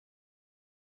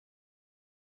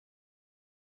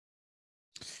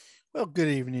Well, good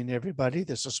evening, everybody.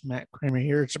 This is Matt Kramer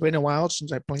here. It's been a while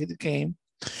since I played the game.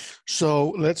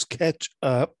 So let's catch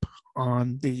up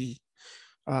on the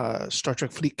Star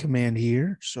Trek Fleet Command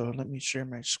here. So let me share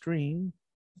my screen.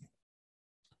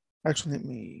 Actually, let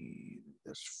me do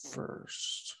this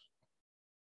first.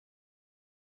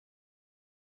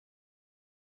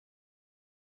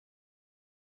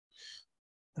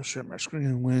 I'll share my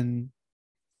screen when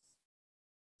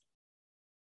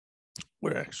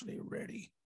we're actually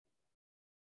ready.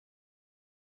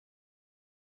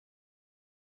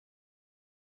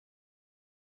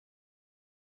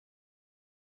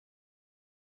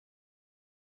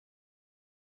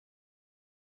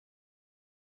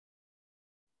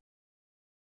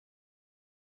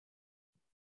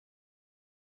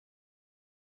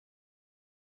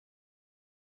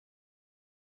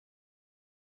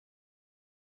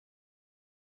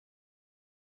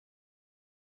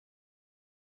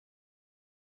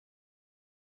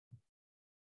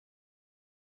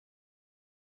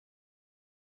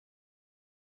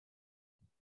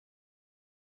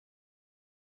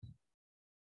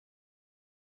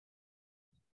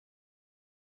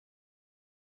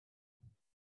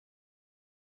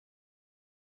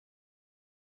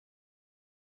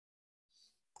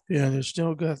 Yeah, they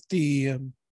still got the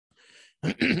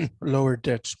lower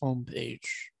decks homepage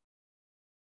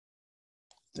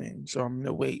thing. So I'm going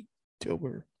to wait till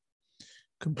we're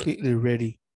completely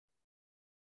ready.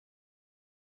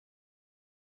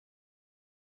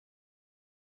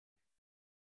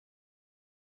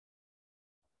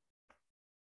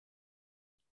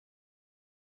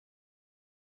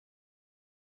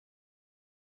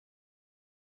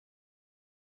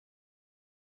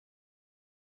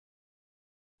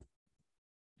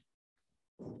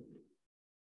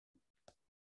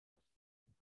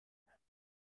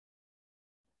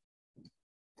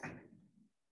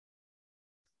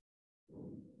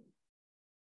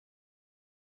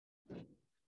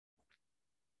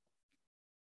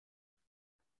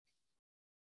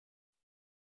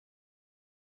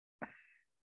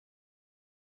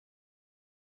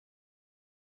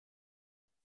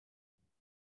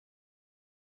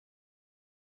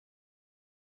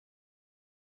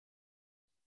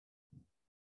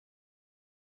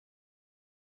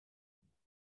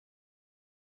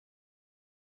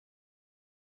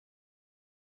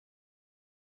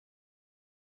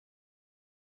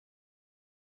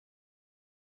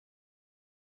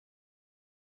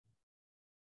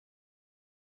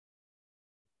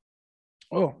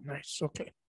 Oh, nice.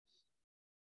 Okay.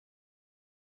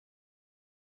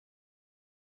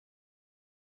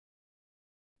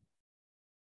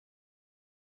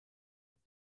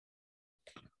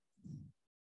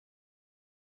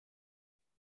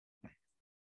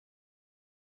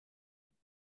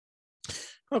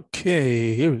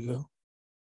 Okay, here we go.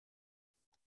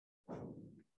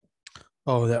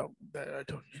 Oh, that I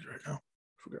don't need right now.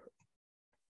 Forgot.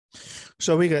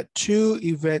 So we got 2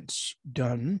 events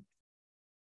done.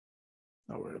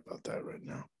 Not worried about that right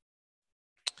now.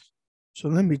 So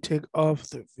let me take off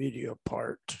the video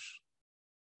part.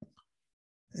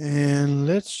 And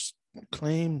let's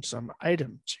claim some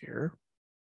items here.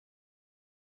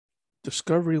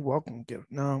 Discovery welcome gift.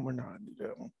 No, we're not.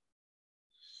 No.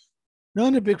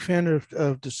 Not a big fan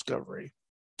of Discovery,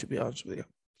 to be honest with you.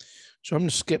 So I'm going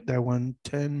to skip that one.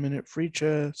 10-minute free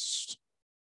chest.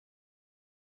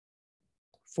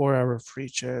 4-hour free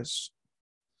chest.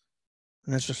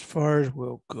 And that's as far as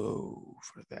we'll go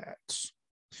for that.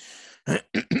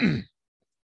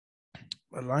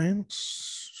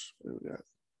 Alliance. What do we got?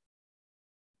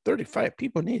 35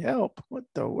 people need help. What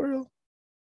the world?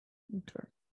 Okay.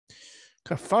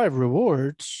 Got 5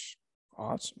 rewards.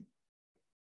 Awesome.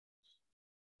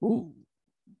 Ooh.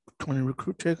 20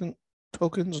 recruit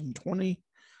tokens and 20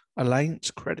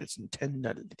 alliance credits and 10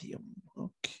 lithium.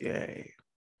 Okay.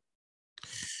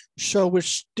 So we're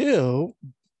still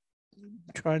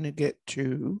trying to get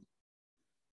to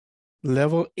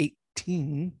level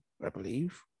 18, I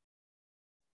believe.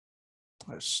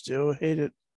 I still hate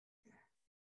it.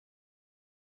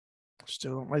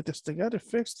 Still don't like this. They got to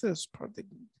fix this part.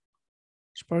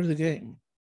 It's part of the game.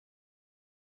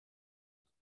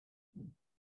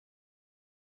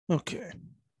 Okay.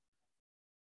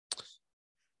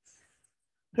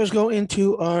 Let's go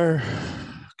into our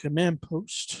command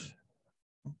post.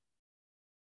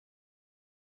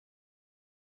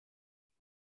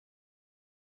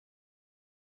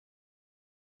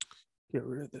 Get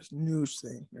rid of this news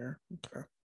thing here. Okay.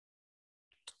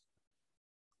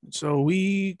 So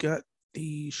we got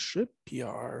the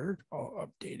shipyard all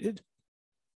updated.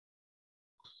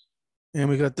 And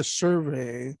we got the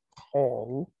survey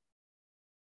hall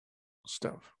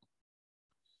stuff.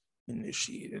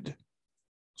 initiated.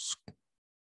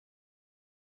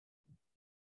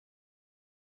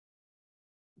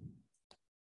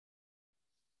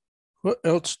 What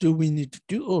else do we need to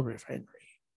do? Oh, refinery.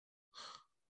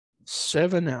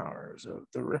 7 hours of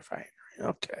the refinery.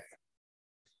 Okay.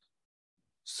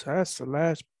 So that's the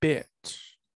last bit.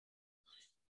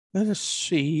 Let us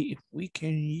see if we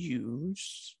can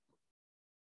use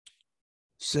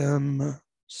some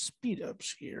speed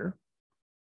ups here.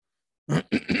 No,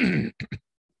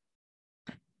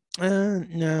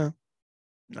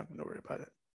 not going to worry about it.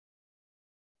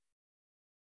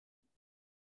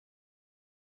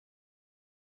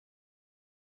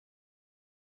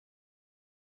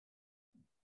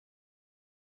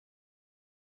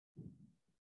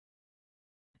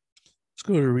 Let's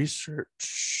go to research,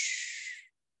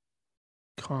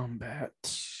 combat.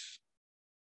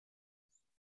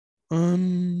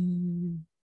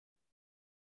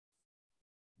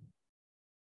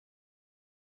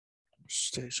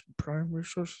 Station prime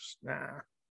resources. Nah.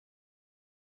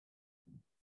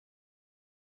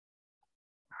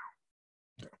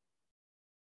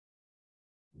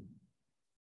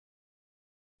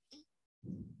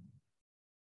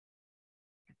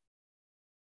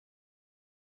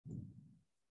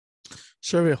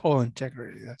 Survey hull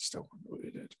integrity. That's the one we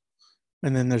did.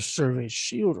 And then there's survey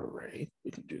shield array.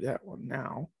 We can do that one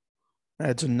now.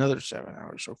 Adds another 7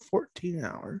 hours, so 14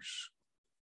 hours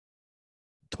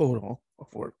total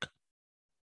of work.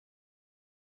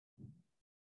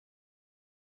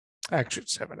 Actually,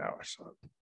 it's 7 hours. So.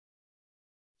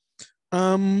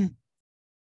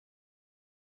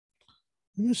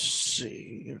 Let's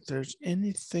see if there's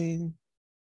anything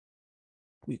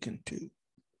we can do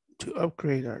to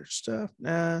upgrade our stuff.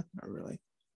 Nah, not really.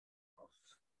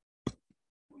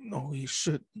 No, we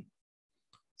should.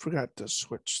 Forgot to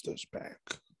switch this back.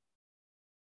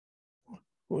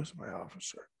 Who was my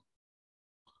officer?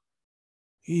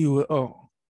 He was,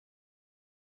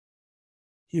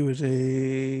 he was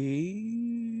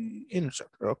a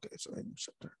interceptor. Okay, so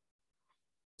interceptor.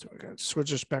 So I got to switch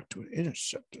this back to an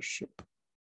interceptor ship.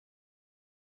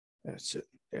 That's it.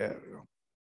 There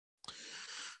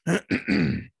we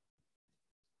go.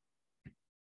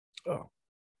 Oh,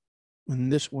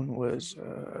 and this one was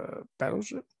a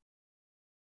battleship,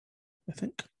 I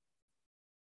think.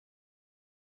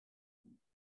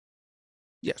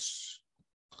 Yes.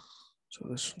 So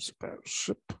this was a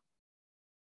battleship.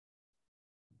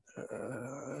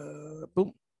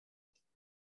 Boom.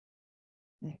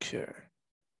 Okay.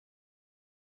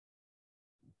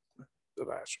 The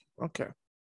last one. Okay.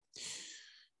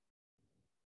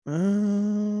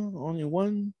 Only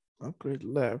one upgrade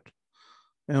left.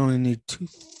 I only need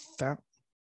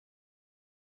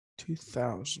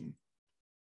 2,000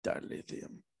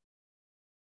 dilithium.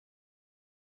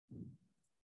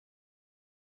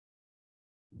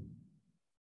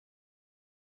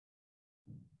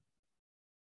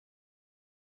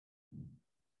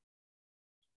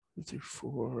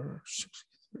 $54,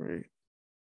 63.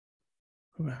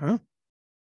 Huh?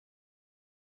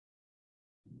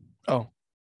 Oh.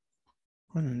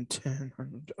 110,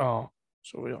 100. Oh,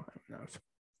 so we don't have enough.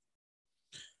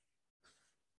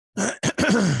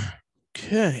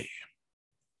 Okay.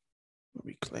 What are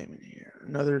we claiming here?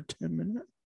 Another 10 minutes?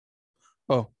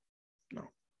 Oh,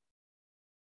 no.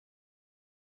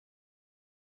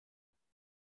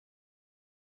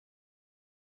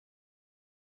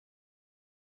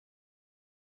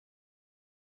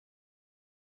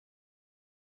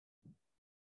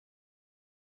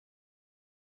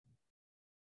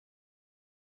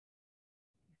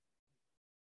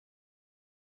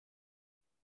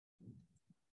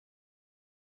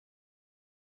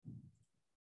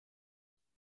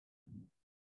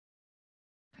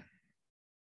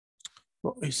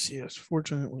 Well, ACS,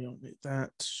 fortunate we don't need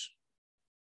that.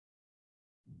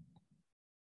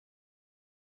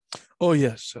 Oh,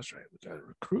 yes, that's right. We got to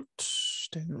recruit,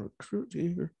 standard recruit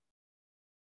here.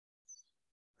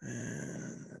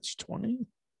 And that's 20.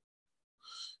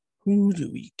 Who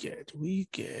do we get? We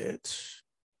get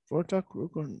Vortak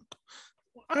Rugon.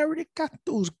 I already got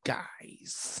those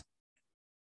guys.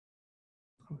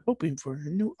 I'm hoping for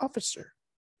a new officer.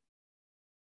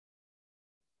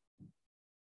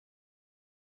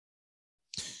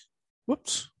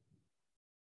 Whoops.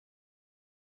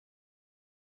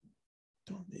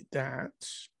 Don't need that.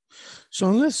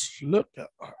 So let's look at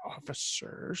our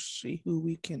officers, see who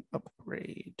we can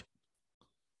upgrade.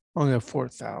 Only have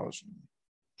 4,000.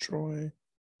 Troy,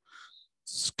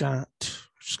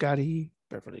 Scotty,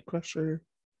 Beverly Crusher.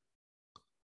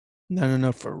 Not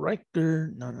enough for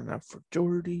Riker, not enough for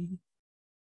Geordi.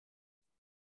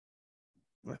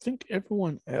 I think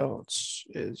everyone else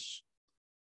is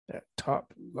that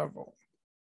top level.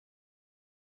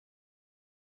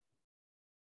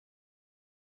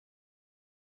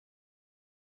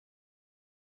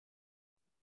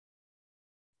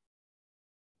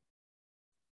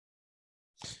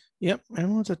 Yep,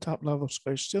 everyone's at top level, so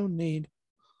I still need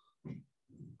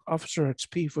Officer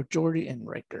XP for Jordy and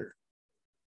Riker.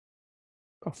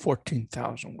 About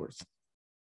 14,000 worth.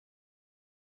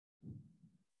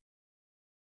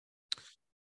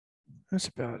 That's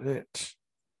about it.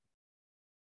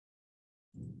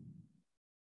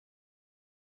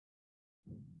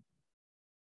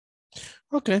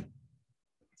 Okay.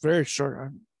 Very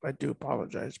short. I do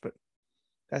apologize, but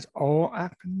that's all I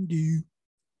can do.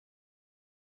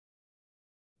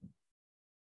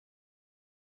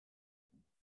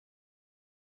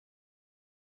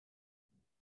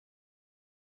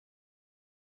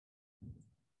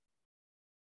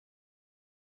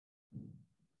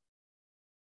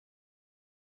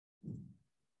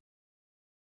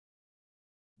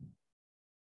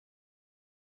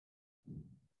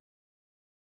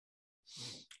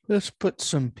 Let's put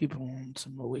some people on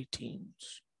some away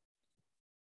teams.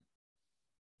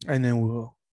 And then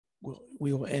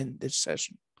we'll end this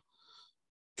session.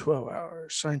 12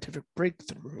 hours scientific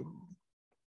breakthrough.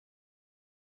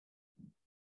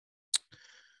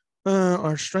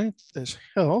 Our strength is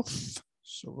health.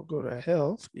 So we'll go to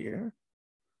health here.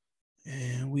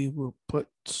 And we will put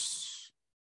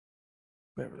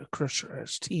Beverly Crusher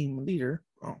as team leader.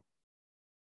 Oh,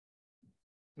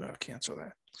 I'll cancel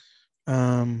that.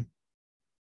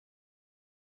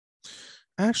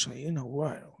 Actually, you know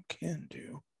what we can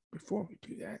do before we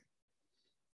do that?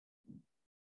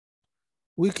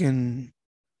 We can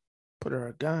put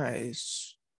our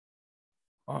guys,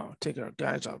 take our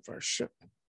guys off our ship.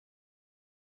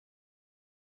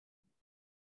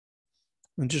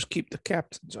 And just keep the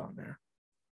captains on there.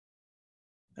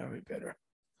 That would be better.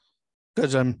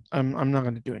 Because I'm not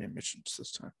going to do any missions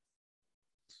this time.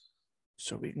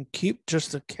 So we can keep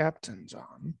just the captains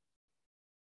on.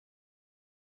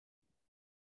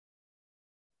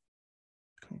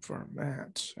 Confirm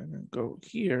that. And then go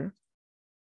here.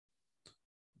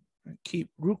 And keep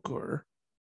Rukor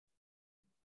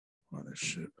on the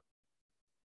ship.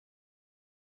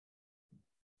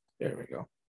 There we go.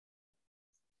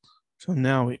 So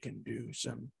now we can do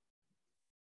some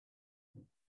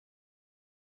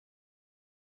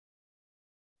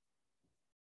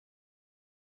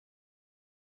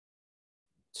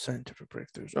scientific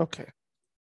breakthroughs. Okay.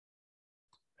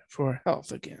 For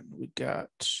health again, we got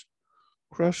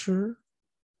Crusher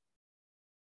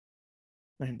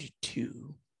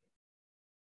 92.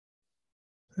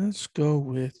 Let's go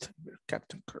with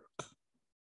Captain Kirk.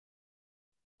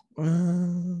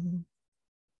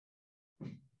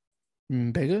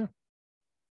 Bigger.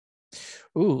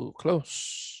 Ooh,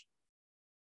 close.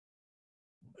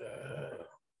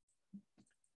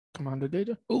 Commander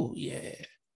Data. Oh, yeah.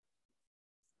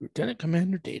 Lieutenant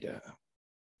Commander Data.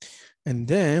 And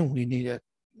then we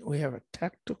have a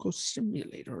tactical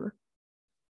simulator.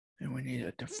 And we need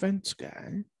a defense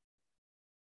guy.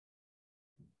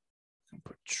 We can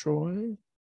put Troy.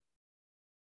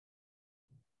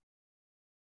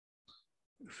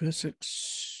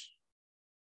 Physics.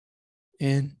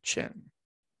 And Chen.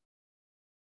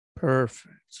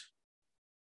 Perfect.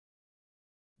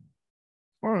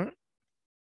 All right.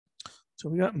 So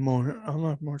we got more. I'll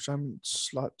have more assignment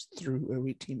slots through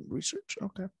elite team research.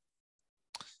 Okay.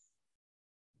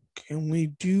 Can we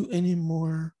do any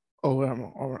more? Oh,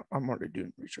 I'm already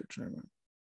doing research. Never mind.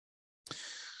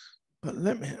 But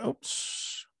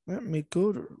let me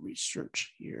go to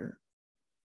research here.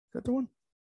 Is that the one?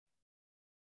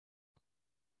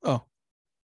 Oh.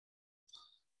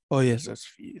 Oh, yes, that's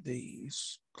for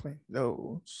these. Claim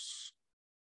those.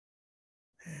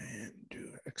 And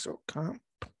do exocomp.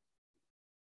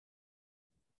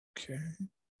 Okay.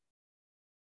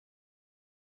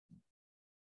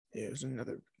 Here's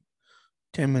another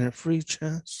 10-minute free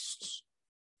chest.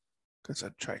 Because I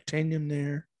titanium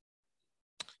there.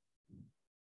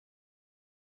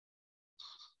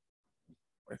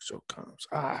 Exocomps.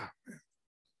 Ah, man.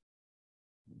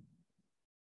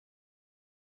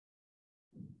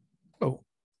 Oh.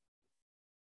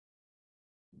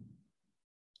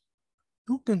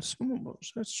 No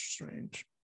consumables. That's strange.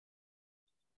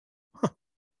 Huh.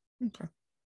 Okay.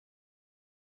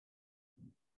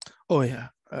 Oh, yeah.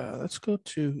 Let's go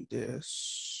to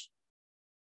this.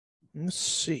 Let's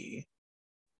see.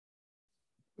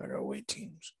 Better away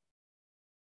teams.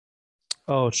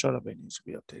 Oh, shut up. It needs to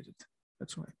be updated.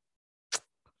 That's right.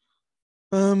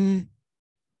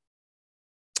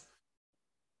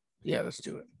 Yeah, let's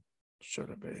do it.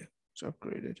 Shut up. It's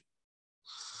upgraded.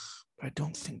 I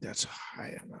don't think that's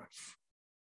high enough.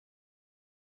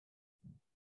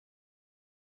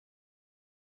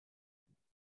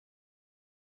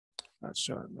 That's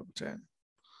shot number 10.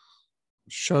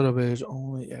 Shuttle is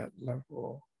only at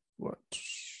level what?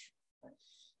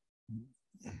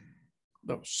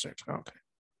 Level 6. Okay.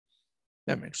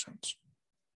 That makes sense.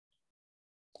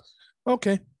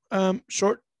 Okay.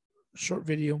 Short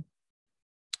video.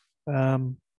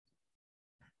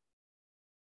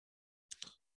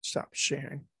 Stop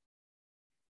sharing.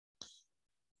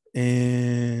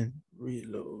 And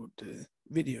reload the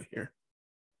video here.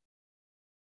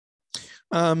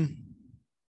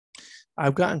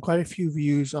 I've gotten quite a few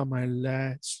views on my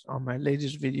latest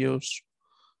videos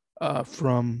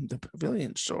from the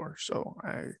Pavilion store, so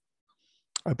I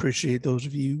appreciate those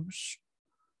views.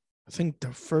 I think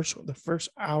the first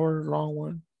hour long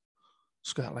one,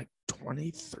 it's got like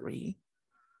 23.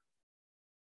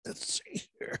 Let's see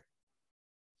here.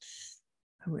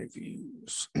 How many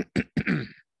views?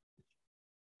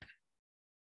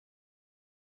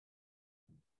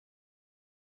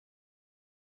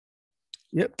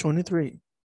 Yep, 23.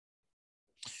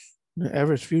 The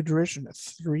average view duration of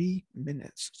 3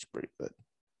 minutes. It's pretty good.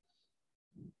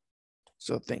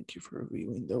 So thank you for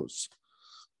viewing those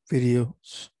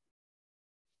videos.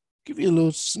 Give you a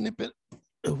little snippet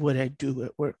of what I do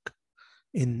at work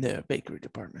in the bakery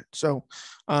department. So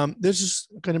this is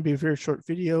going to be a very short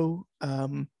video.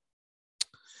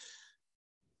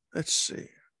 Let's see.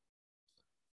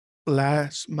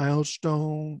 Last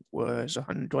milestone was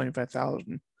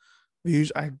 125,000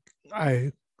 views. I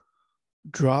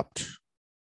dropped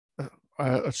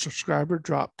a subscriber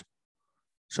dropped,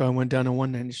 so I went down to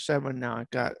 197. Now I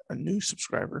got a new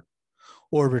subscriber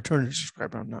or a returning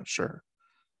subscriber, I'm not sure,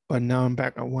 but now I'm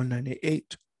back at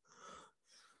 198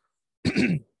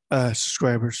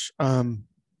 subscribers.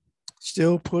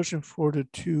 Still pushing for the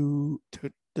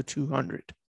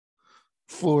 200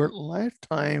 for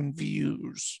lifetime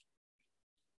views.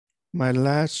 My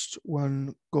last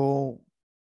one goal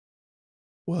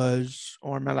was,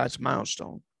 or my last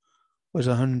milestone was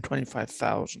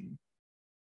 125,000.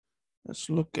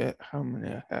 Let's look at how many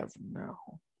I have now.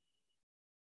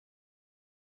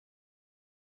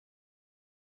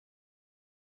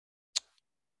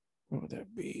 What would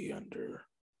that be under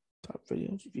top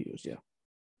videos, views? Yeah.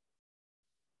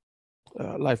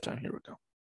 Lifetime, here we go.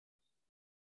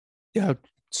 Yeah,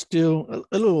 still a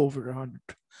little over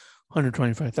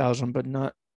 125,000, but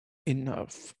not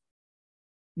enough.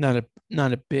 Not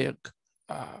a big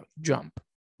jump,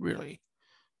 really.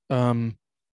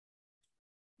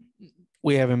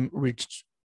 We haven't reached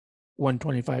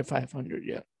 125,500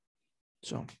 yet,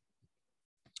 so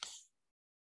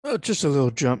just a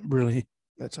little jump, really.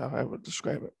 That's how I would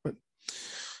describe it. But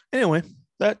anyway,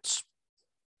 that's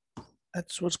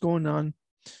what's going on.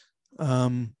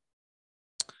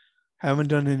 Haven't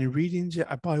done any readings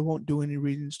yet. I probably won't do any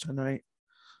readings tonight.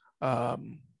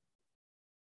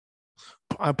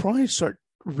 I'll probably start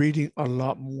reading a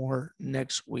lot more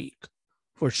next week.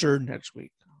 For sure, next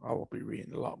week I will be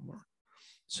reading a lot more.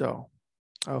 So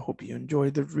I hope you enjoy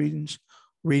the readings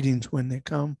when they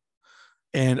come.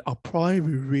 And I'll probably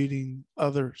be reading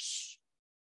other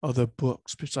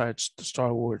books besides the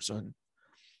Star Wars and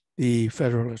the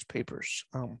Federalist Papers.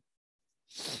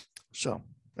 So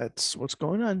that's what's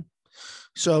going on.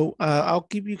 So I'll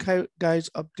keep you guys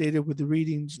updated with the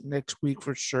readings next week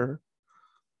for sure.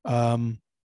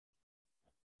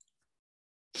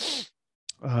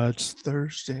 It's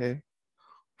Thursday,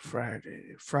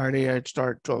 Friday I'd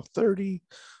start 12:30,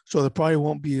 so there probably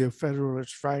won't be a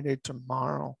Federalist Friday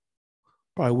tomorrow.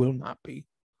 Probably will not be.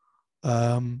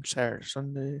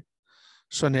 Saturday,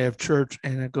 Sunday I have church,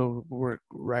 and I go work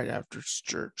right after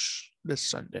church this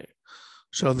Sunday,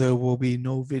 so there will be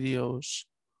no videos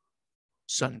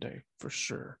Sunday for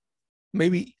sure.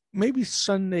 Maybe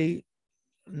Sunday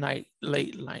night,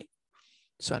 late night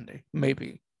Sunday,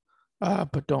 maybe.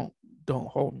 But don't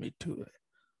hold me to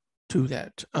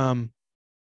that.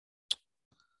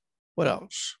 What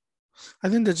else? I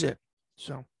think that's it.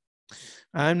 So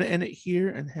I'm gonna end it here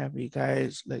and let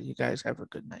you guys have a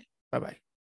good night. Bye-bye.